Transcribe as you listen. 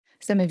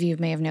Some of you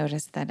may have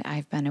noticed that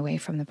I've been away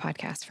from the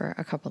podcast for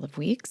a couple of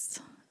weeks,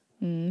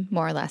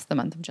 more or less the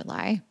month of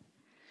July.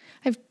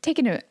 I've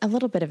taken a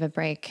little bit of a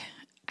break,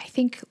 I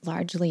think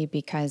largely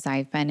because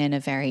I've been in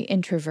a very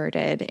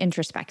introverted,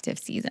 introspective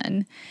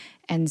season.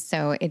 And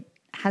so it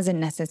hasn't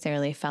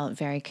necessarily felt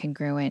very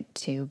congruent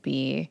to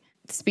be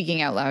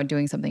speaking out loud,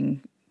 doing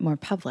something more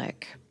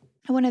public.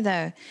 One of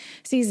the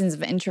seasons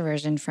of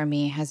introversion for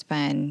me has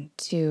been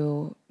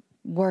to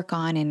work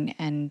on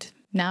and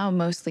now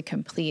mostly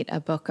complete a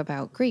book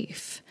about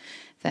grief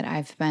that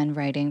I've been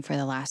writing for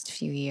the last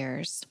few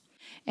years.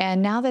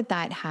 And now that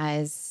that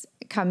has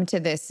come to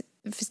this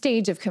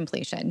stage of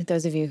completion,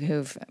 those of you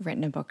who've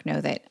written a book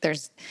know that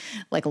there's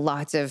like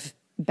lots of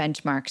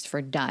benchmarks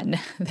for done.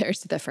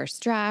 There's the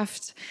first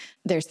draft,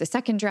 there's the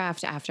second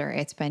draft after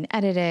it's been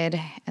edited,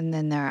 and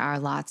then there are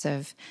lots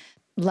of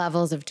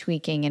levels of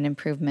tweaking and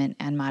improvement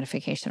and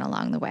modification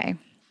along the way.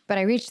 But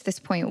I reached this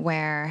point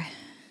where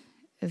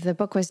the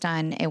book was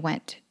done. It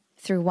went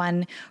through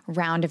one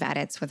round of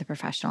edits with a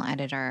professional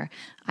editor.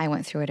 I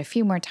went through it a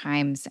few more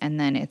times, and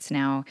then it's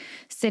now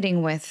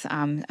sitting with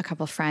a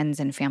couple friends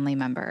and family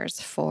members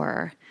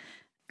for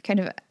kind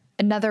of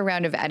another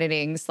round of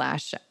editing /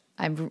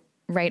 I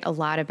write a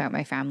lot about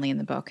my family in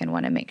the book and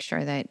want to make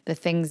sure that the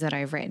things that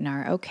I've written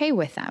are okay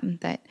with them,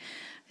 that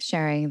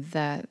sharing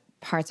the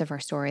parts of our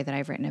story that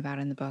I've written about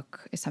in the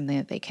book is something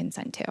that they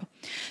consent to.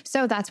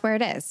 So that's where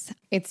it is.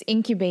 It's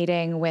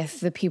incubating with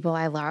the people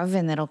I love,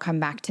 and it'll come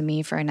back to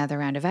me for another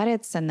round of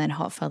edits and then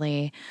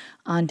hopefully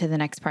on to the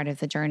next part of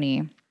the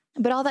journey.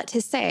 But all that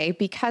to say,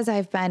 because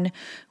I've been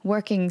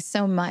working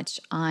so much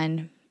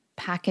on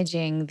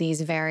packaging these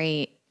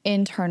very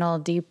internal,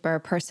 deeper,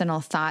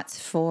 personal thoughts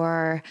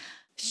for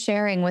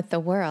sharing with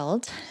the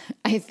world,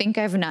 I think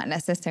I've not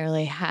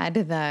necessarily had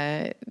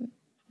the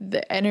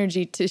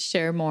energy to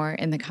share more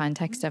in the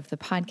context of the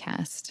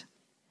podcast.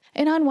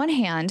 And on one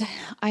hand,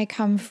 I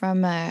come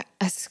from a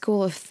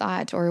school of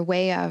thought or a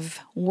way of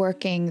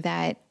working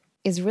that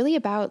is really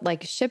about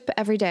like ship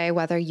every day,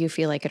 whether you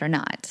feel like it or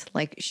not.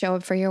 Like show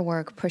up for your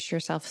work, push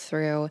yourself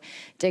through,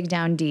 dig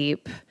down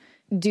deep,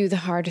 do the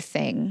hard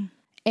thing.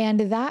 And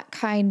that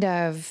kind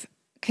of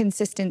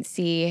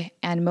consistency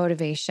and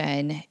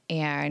motivation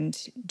and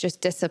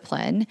just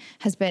discipline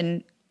has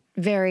been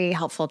very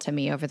helpful to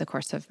me over the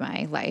course of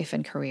my life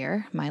and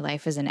career. My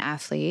life as an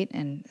athlete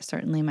and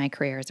certainly my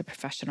career as a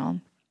professional.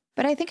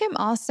 But I think I'm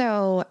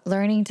also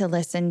learning to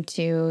listen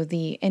to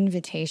the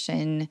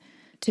invitation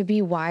to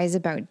be wise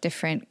about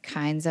different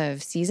kinds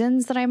of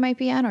seasons that I might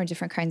be in or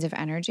different kinds of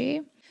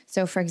energy.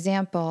 So for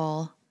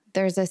example,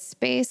 there's a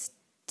space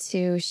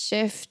to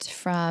shift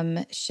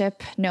from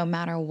ship no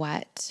matter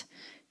what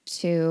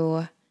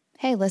to,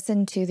 hey,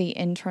 listen to the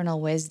internal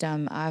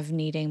wisdom of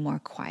needing more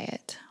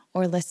quiet,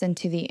 or listen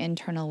to the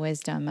internal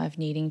wisdom of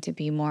needing to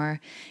be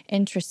more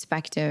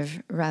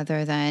introspective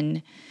rather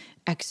than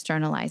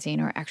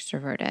externalizing or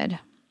extroverted.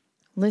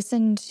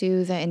 Listen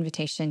to the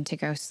invitation to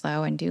go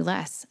slow and do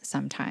less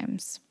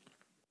sometimes.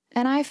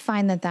 And I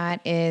find that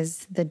that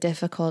is the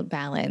difficult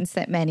balance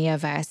that many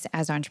of us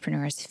as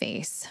entrepreneurs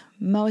face.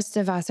 Most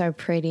of us are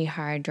pretty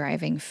hard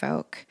driving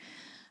folk.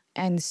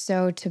 And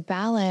so to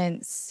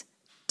balance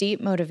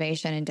deep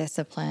motivation and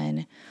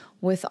discipline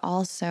with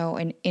also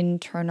an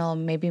internal,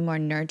 maybe more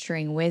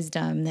nurturing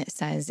wisdom that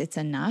says it's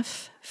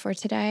enough for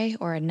today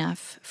or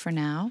enough for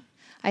now,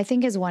 I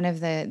think is one of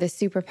the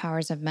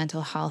superpowers of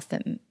mental health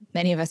that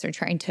many of us are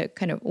trying to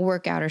kind of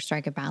work out or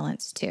strike a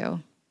balance to.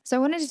 So I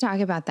wanted to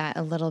talk about that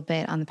a little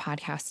bit on the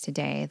podcast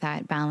today,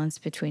 that balance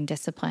between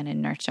discipline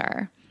and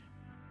nurture.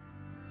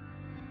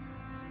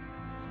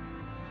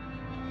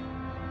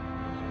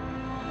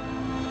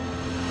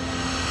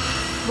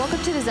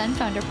 Welcome to the Zen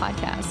Founder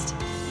podcast.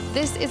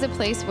 This is a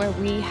place where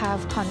we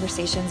have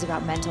conversations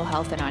about mental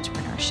health and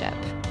entrepreneurship.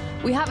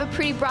 We have a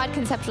pretty broad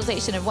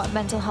conceptualization of what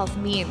mental health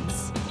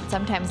means.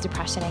 Sometimes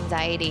depression,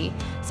 anxiety,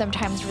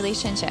 sometimes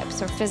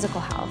relationships or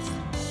physical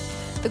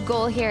health. The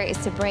goal here is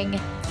to bring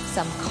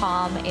some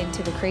calm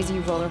into the crazy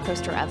roller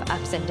coaster of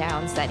ups and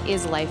downs that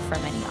is life for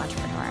many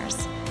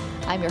entrepreneurs.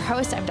 I'm your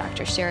host, I'm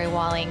Dr. Sherry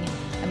Walling.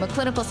 I'm a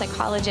clinical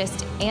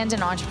psychologist and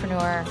an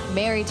entrepreneur,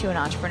 married to an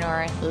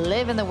entrepreneur,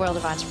 live in the world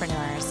of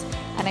entrepreneurs.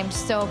 And I'm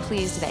so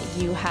pleased that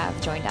you have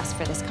joined us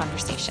for this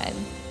conversation.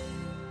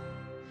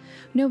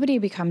 Nobody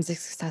becomes a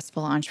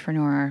successful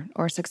entrepreneur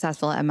or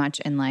successful at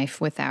much in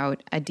life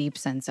without a deep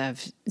sense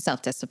of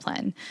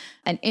self-discipline,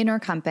 an inner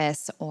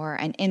compass or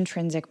an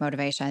intrinsic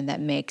motivation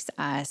that makes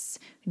us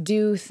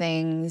do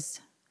things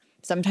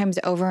sometimes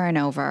over and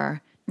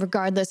over,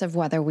 regardless of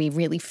whether we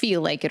really feel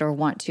like it or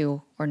want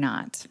to or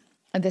not.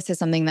 This is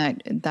something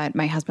that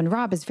my husband,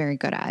 Rob, is very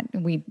good at.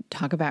 We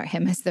talk about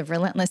him as the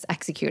relentless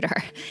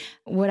executor.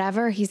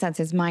 Whatever he sets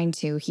his mind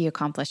to, he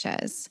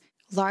accomplishes,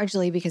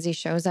 largely because he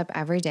shows up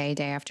every day,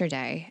 day after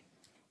day,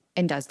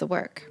 and does the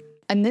work.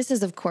 And this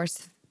is, of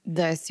course,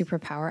 the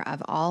superpower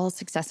of all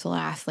successful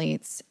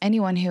athletes,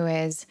 anyone who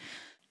is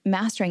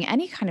mastering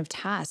any kind of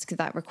task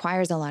that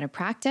requires a lot of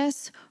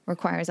practice,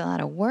 requires a lot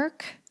of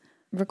work,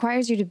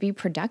 requires you to be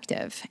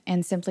productive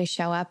and simply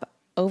show up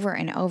over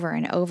and over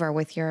and over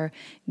with your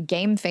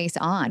game face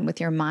on, with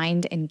your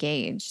mind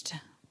engaged.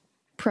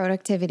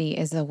 Productivity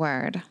is the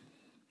word.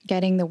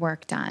 Getting the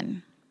work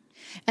done.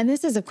 And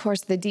this is, of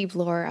course, the deep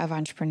lore of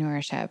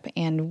entrepreneurship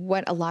and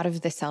what a lot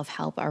of the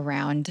self-help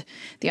around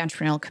the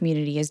entrepreneurial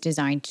community is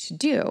designed to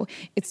do.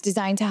 It's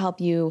designed to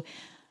help you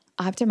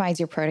optimize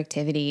your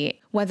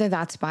productivity, whether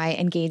that's by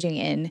engaging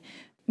in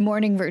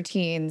morning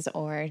routines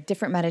or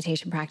different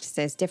meditation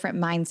practices, different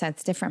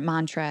mindsets, different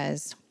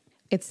mantras.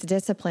 It's the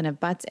discipline of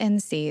butts in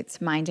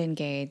seats, mind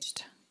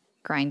engaged,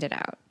 grind it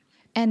out.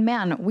 And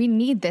man, we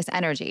need this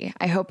energy.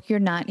 I hope you're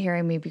not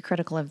hearing me be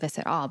critical of this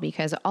at all,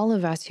 because all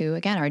of us who,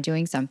 again, are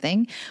doing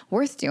something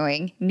worth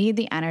doing need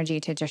the energy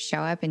to just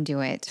show up and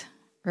do it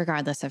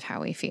regardless of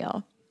how we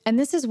feel. And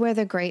this is where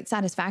the great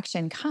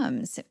satisfaction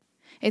comes.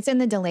 It's in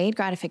the delayed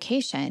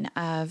gratification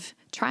of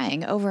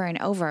trying over and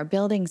over,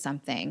 building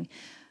something,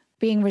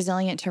 being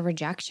resilient to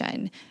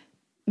rejection,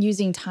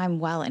 using time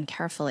well and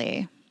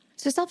carefully.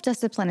 So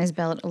self-discipline is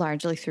built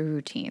largely through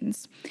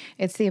routines.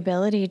 It's the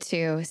ability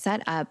to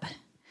set up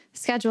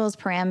schedules,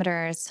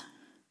 parameters,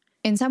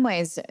 in some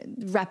ways,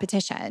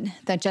 repetition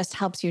that just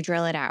helps you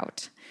drill it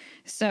out.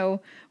 So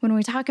when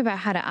we talk about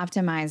how to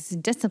optimize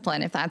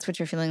discipline, if that's what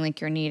you're feeling like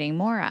you're needing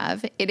more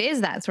of, it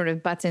is that sort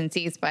of butts in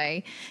seats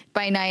by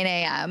 9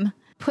 a.m.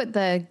 Put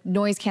the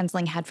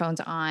noise-canceling headphones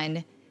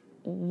on,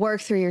 work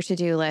through your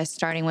to-do list,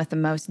 starting with the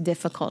most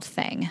difficult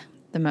thing,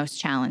 the most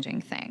challenging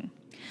thing.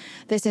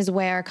 This is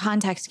where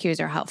context cues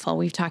are helpful.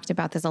 We've talked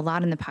about this a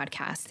lot in the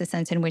podcast, the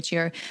sense in which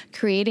you're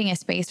creating a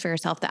space for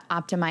yourself that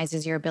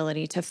optimizes your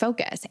ability to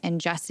focus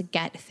and just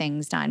get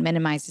things done,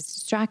 minimizes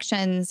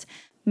distractions,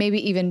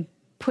 maybe even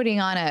putting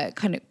on a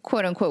kind of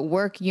quote unquote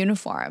work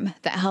uniform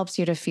that helps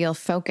you to feel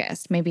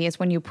focused. Maybe it's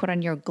when you put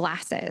on your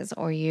glasses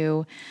or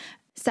you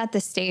set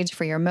the stage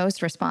for your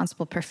most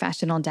responsible,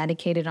 professional,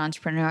 dedicated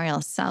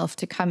entrepreneurial self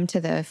to come to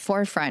the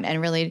forefront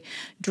and really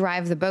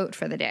drive the boat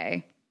for the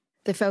day.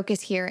 The focus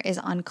here is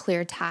on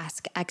clear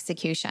task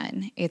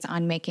execution. It's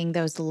on making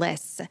those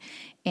lists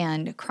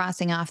and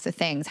crossing off the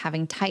things,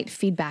 having tight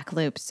feedback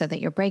loops so that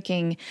you're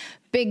breaking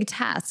big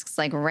tasks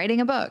like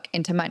writing a book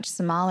into much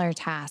smaller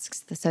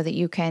tasks so that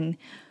you can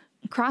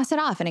cross it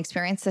off and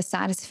experience the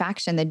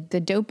satisfaction, the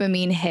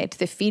dopamine hit,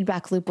 the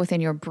feedback loop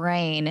within your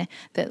brain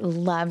that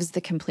loves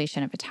the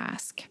completion of a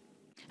task.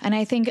 And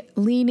I think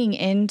leaning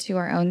into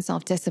our own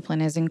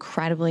self-discipline is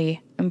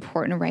incredibly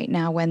important right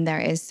now when there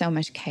is so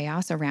much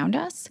chaos around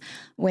us,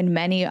 when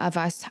many of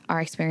us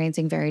are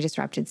experiencing very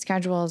disrupted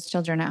schedules,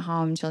 children at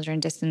home, children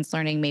distance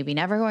learning, maybe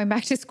never going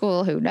back to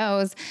school, who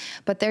knows?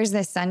 But there's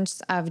this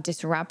sense of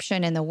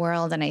disruption in the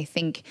world. And I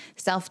think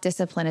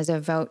self-discipline is a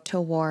vote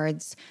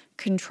towards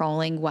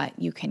controlling what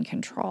you can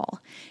control.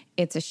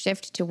 It's a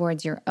shift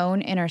towards your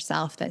own inner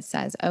self that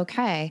says,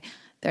 okay,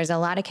 there's a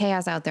lot of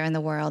chaos out there in the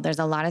world. There's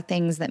a lot of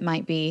things that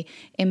might be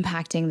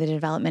impacting the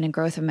development and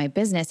growth of my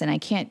business. And I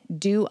can't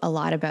do a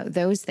lot about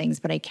those things,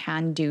 but I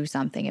can do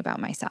something about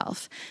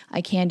myself.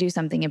 I can do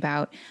something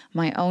about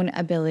my own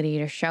ability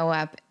to show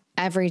up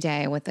every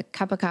day with a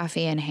cup of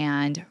coffee in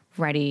hand,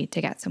 ready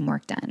to get some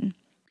work done.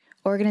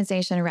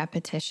 Organization,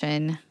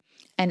 repetition,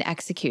 and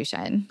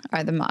execution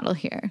are the model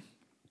here.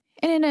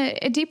 And in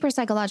a deeper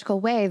psychological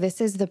way, this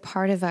is the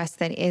part of us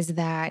that is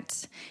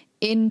that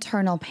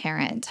internal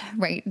parent,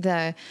 right?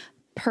 The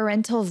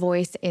parental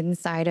voice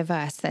inside of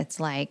us that's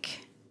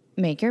like,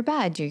 make your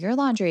bed, do your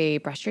laundry,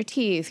 brush your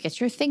teeth, get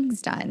your things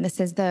done.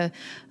 This is the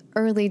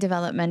early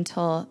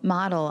developmental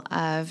model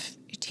of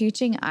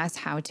teaching us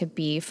how to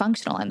be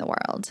functional in the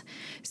world.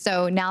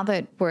 So now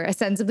that we're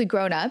ostensibly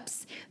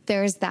grown-ups,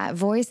 there's that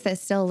voice that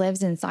still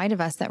lives inside of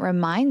us that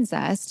reminds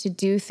us to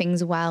do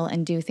things well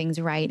and do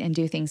things right and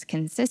do things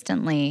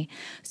consistently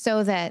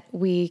so that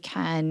we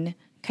can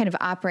kind of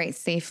operate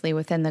safely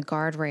within the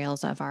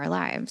guardrails of our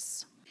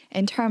lives.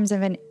 In terms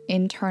of an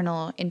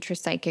internal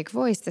intrapsychic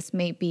voice, this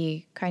may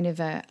be kind of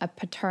a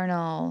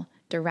paternal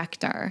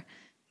director,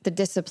 the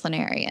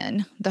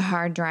disciplinarian, the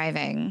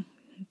hard-driving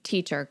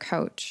teacher,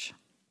 coach.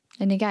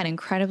 And again,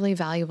 incredibly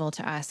valuable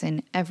to us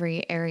in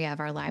every area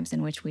of our lives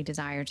in which we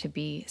desire to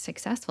be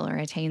successful or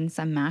attain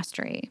some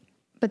mastery.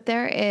 But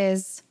there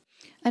is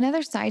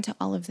another side to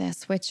all of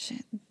this, which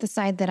the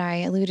side that I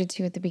alluded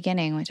to at the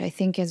beginning, which I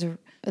think is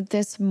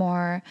this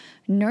more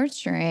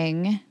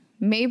nurturing,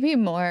 maybe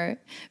more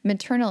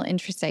maternal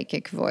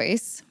intrapsychic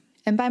voice.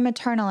 And by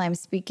maternal, I'm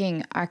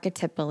speaking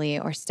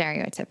archetypally or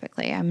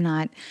stereotypically. I'm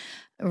not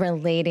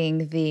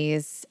relating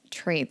these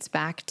traits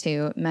back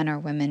to men or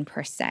women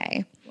per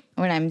se.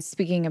 When I'm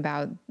speaking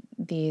about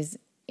these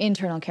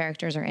internal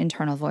characters or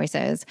internal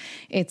voices,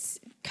 it's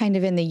kind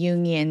of in the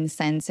Jungian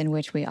sense in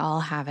which we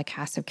all have a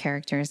cast of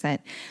characters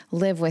that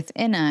live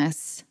within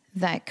us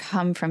that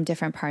come from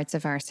different parts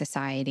of our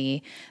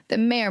society that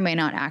may or may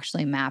not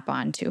actually map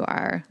onto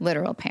our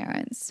literal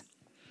parents.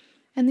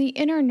 And the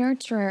inner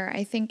nurturer,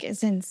 I think,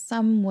 is in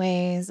some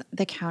ways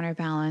the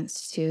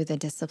counterbalance to the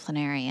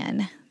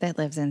disciplinarian that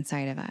lives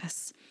inside of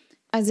us.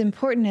 As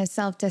important as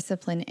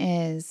self-discipline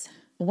is,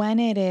 when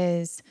it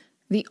is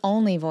the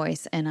only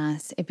voice in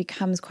us, it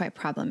becomes quite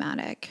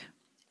problematic.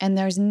 And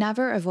there's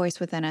never a voice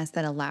within us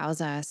that allows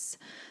us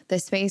the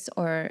space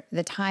or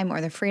the time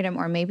or the freedom,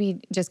 or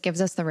maybe just gives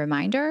us the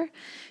reminder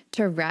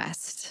to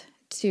rest,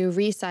 to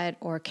reset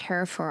or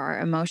care for our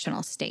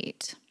emotional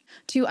state,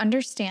 to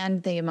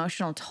understand the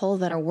emotional toll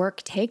that our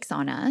work takes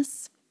on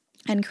us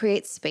and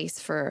create space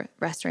for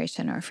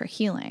restoration or for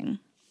healing.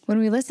 When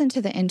we listen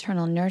to the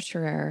internal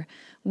nurturer,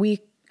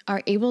 we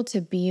are able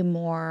to be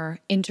more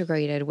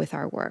integrated with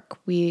our work.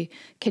 We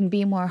can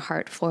be more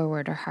heart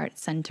forward or heart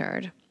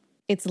centered.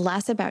 It's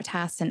less about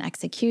tasks and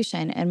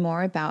execution and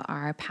more about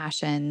our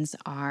passions,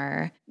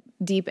 our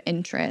deep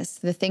interests,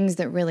 the things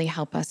that really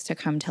help us to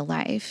come to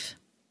life.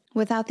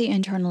 Without the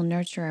internal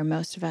nurturer,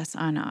 most of us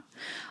are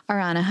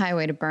on a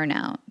highway to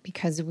burnout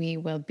because we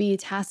will be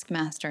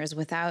taskmasters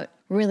without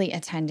really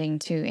attending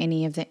to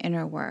any of the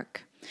inner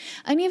work.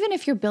 And even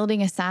if you're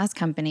building a SaaS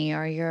company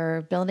or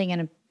you're building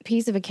a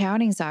piece of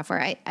accounting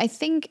software, I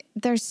think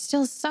there's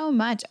still so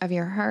much of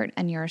your heart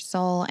and your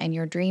soul and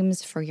your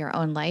dreams for your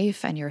own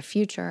life and your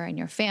future and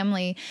your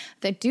family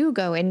that do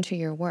go into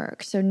your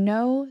work. So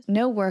no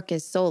work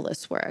is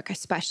soulless work,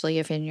 especially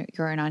if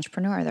you're an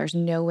entrepreneur. There's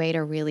no way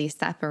to really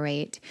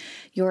separate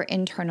your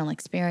internal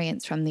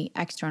experience from the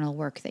external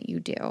work that you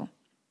do.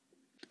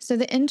 So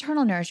the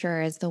internal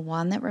nurturer is the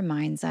one that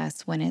reminds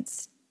us when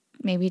it's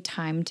maybe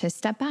time to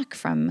step back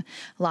from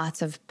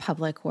lots of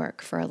public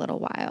work for a little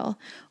while,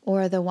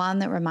 or the one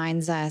that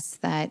reminds us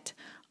that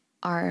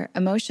our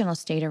emotional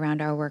state around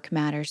our work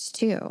matters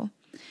too.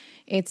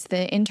 It's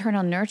the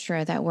internal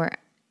nurturer that we're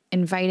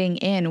inviting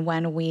in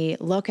when we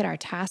look at our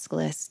task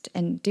list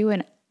and do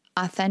an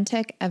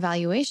authentic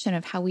evaluation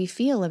of how we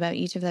feel about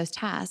each of those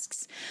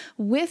tasks,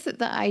 with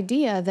the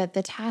idea that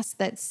the tasks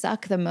that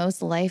suck the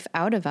most life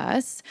out of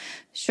us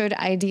should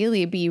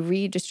ideally be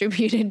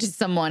redistributed to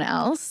someone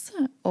else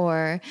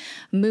or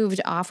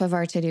moved off of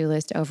our to-do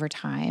list over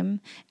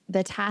time.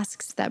 The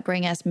tasks that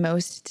bring us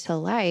most to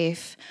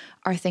life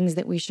are things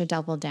that we should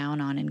double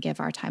down on and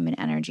give our time and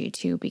energy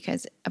to,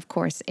 because of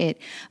course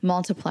it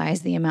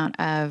multiplies the amount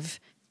of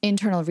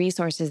internal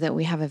resources that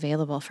we have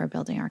available for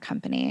building our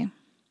company.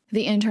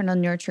 The internal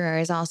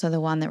nurturer is also the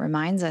one that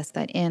reminds us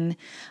that in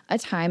a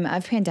time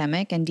of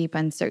pandemic and deep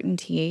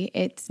uncertainty,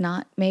 it's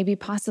not maybe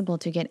possible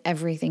to get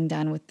everything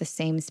done with the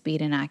same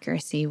speed and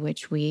accuracy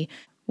which we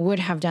would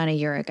have done a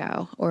year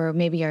ago, or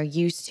maybe are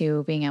used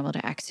to being able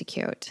to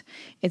execute.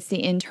 It's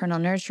the internal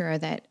nurturer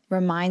that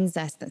reminds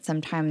us that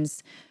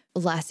sometimes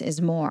less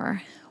is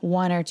more.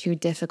 One or two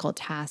difficult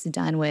tasks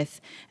done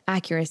with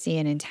accuracy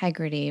and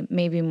integrity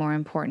may be more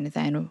important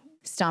than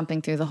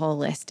stomping through the whole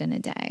list in a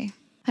day.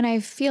 And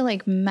I feel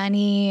like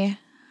many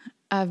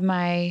of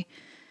my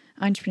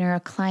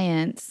entrepreneurial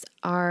clients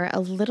are a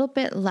little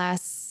bit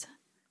less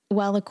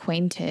well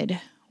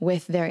acquainted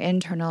with their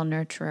internal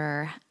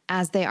nurturer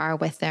as they are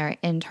with their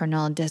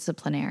internal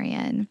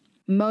disciplinarian.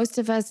 Most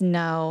of us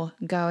know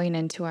going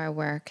into our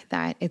work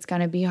that it's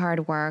going to be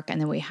hard work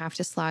and then we have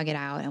to slog it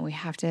out and we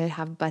have to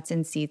have butts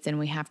in seats and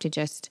we have to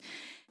just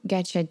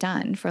get shit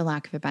done, for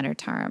lack of a better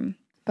term.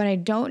 But I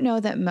don't know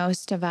that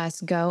most of us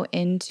go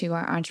into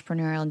our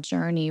entrepreneurial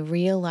journey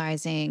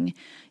realizing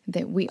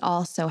that we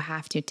also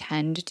have to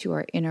tend to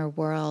our inner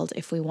world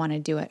if we want to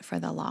do it for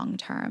the long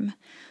term.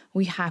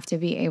 We have to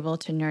be able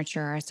to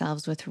nurture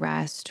ourselves with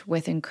rest,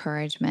 with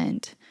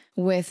encouragement,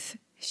 with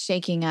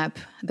shaking up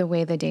the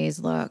way the days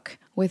look,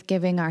 with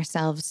giving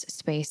ourselves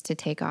space to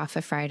take off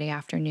a Friday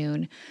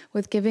afternoon,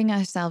 with giving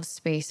ourselves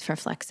space for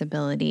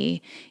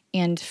flexibility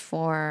and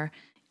for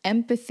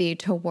empathy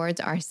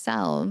towards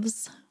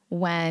ourselves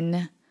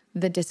when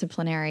the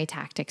disciplinary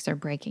tactics are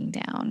breaking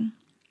down.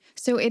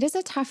 So it is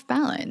a tough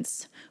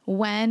balance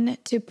when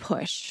to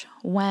push,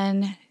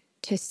 when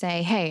to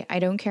say, hey, I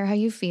don't care how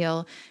you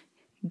feel,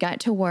 get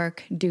to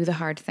work, do the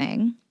hard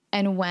thing.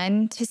 And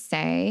when to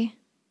say,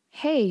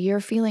 hey, you're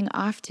feeling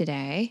off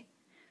today,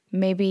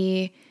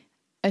 maybe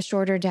a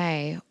shorter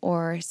day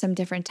or some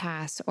different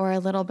tasks or a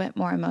little bit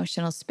more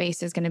emotional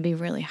space is going to be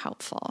really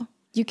helpful.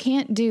 You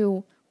can't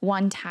do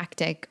one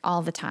tactic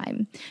all the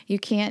time. You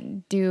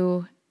can't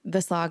do the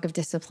slog of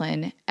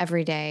discipline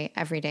every day.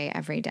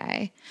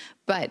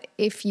 But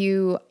if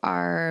you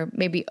are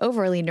maybe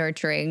overly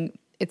nurturing,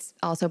 it's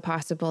also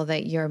possible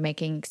that you're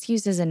making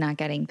excuses and not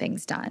getting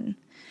things done,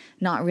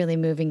 not really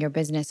moving your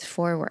business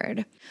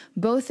forward.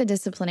 Both the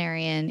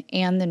disciplinarian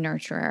and the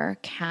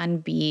nurturer can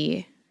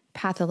be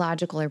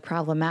pathological or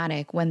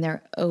problematic when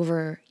they're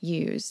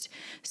overused.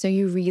 So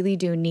you really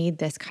do need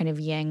this kind of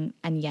yin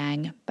and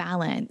yang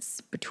balance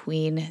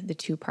between the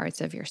two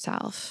parts of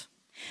yourself.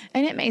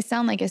 And it may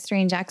sound like a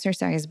strange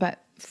exercise,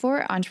 but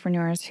for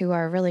entrepreneurs who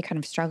are really kind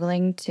of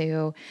struggling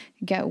to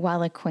get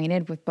well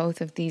acquainted with both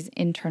of these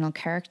internal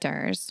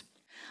characters,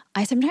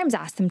 I sometimes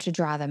ask them to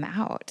draw them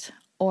out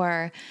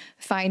or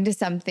find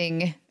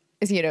something,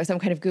 some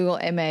kind of Google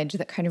image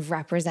that kind of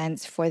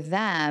represents for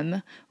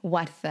them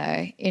what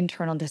the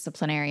internal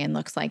disciplinarian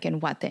looks like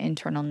and what the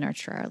internal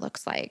nurturer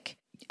looks like.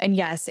 And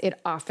yes, it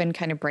often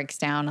kind of breaks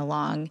down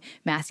along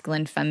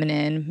masculine,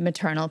 feminine,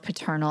 maternal,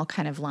 paternal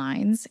kind of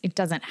lines. It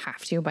doesn't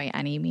have to by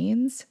any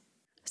means.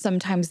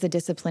 Sometimes the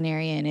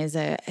disciplinarian is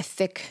a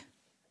thick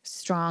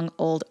strong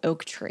old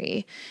oak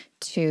tree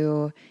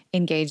to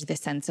engage the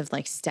sense of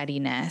like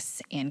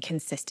steadiness and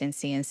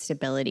consistency and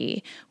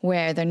stability,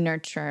 where the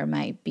nurturer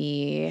might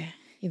be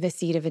the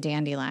seed of a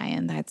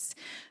dandelion that's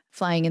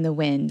flying in the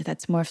wind,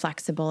 that's more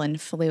flexible and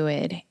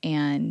fluid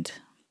and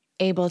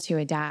able to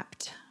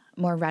adapt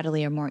more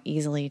readily or more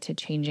easily to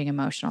changing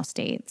emotional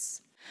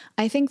states.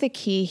 I think the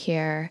key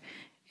here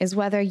is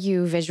whether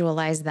you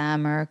visualize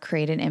them or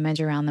create an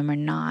image around them or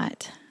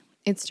not.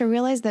 It's to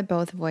realize that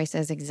both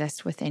voices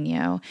exist within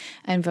you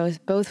and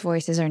both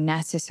voices are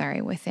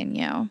necessary within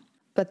you.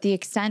 But the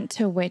extent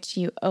to which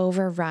you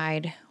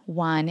override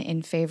one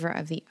in favor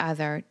of the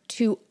other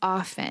too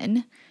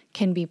often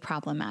can be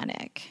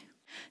problematic.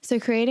 So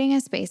creating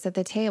a space at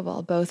the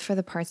table, both for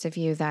the parts of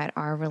you that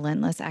are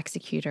relentless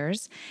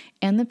executors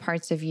and the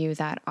parts of you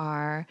that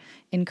are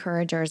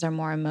encouragers or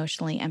more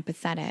emotionally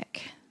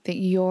empathetic, that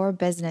your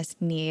business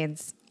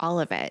needs all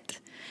of it.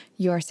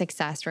 Your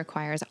success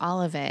requires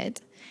all of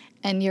it.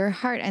 And your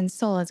heart and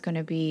soul is going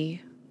to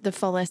be the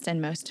fullest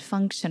and most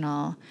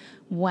functional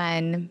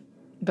when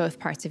both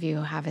parts of you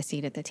have a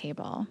seat at the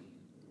table.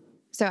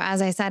 So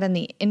as I said in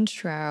the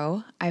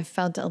intro, I've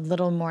felt a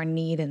little more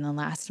need in the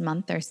last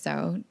month or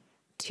so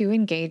to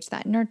engage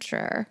that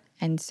nurturer.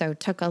 And so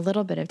took a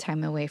little bit of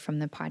time away from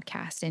the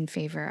podcast in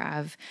favor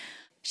of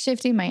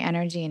shifting my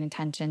energy and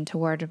attention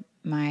toward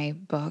my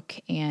book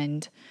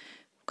and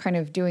kind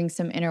of doing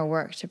some inner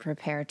work to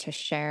prepare to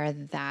share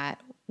that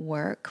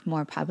work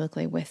more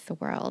publicly with the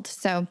world.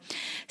 So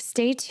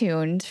stay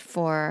tuned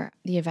for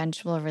the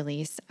eventual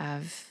release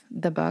of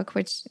the book,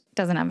 which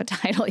doesn't have a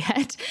title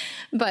yet,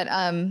 but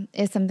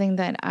is something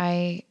that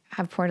I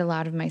have poured a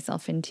lot of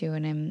myself into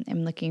and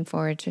I'm looking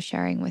forward to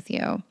sharing with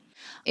you.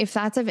 If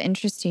that's of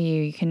interest to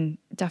you, you can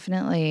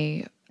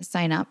definitely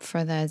sign up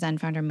for the Zen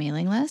Founder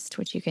mailing list,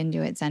 which you can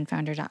do at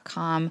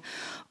zenfounder.com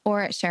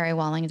or at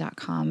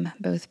sherrywalling.com.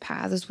 Both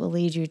paths will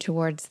lead you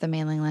towards the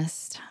mailing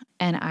list,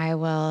 and I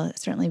will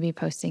certainly be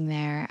posting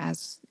there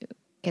as it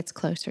gets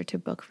closer to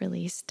book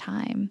release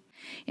time.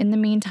 In the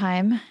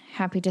meantime,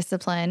 happy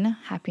discipline,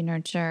 happy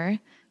nurture.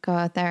 Go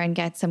out there and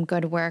get some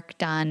good work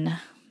done,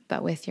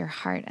 but with your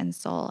heart and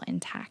soul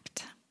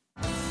intact.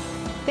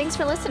 Thanks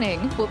for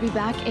listening. We'll be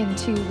back in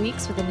 2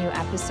 weeks with a new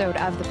episode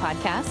of the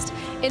podcast.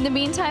 In the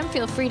meantime,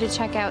 feel free to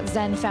check out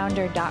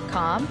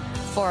zenfounder.com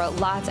for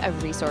lots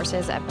of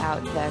resources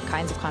about the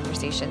kinds of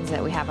conversations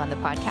that we have on the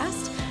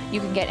podcast. You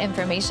can get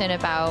information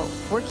about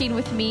working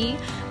with me,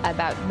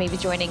 about maybe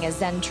joining a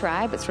Zen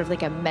tribe. It's sort of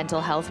like a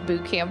mental health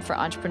boot camp for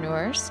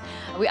entrepreneurs.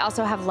 We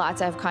also have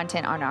lots of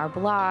content on our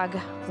blog,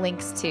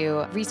 links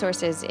to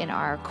resources in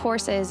our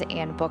courses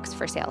and books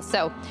for sale.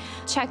 So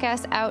check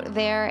us out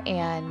there,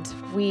 and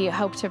we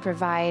hope to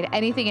provide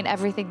anything and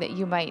everything that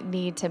you might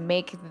need to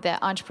make the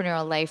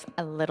entrepreneurial life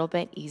a little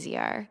bit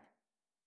easier.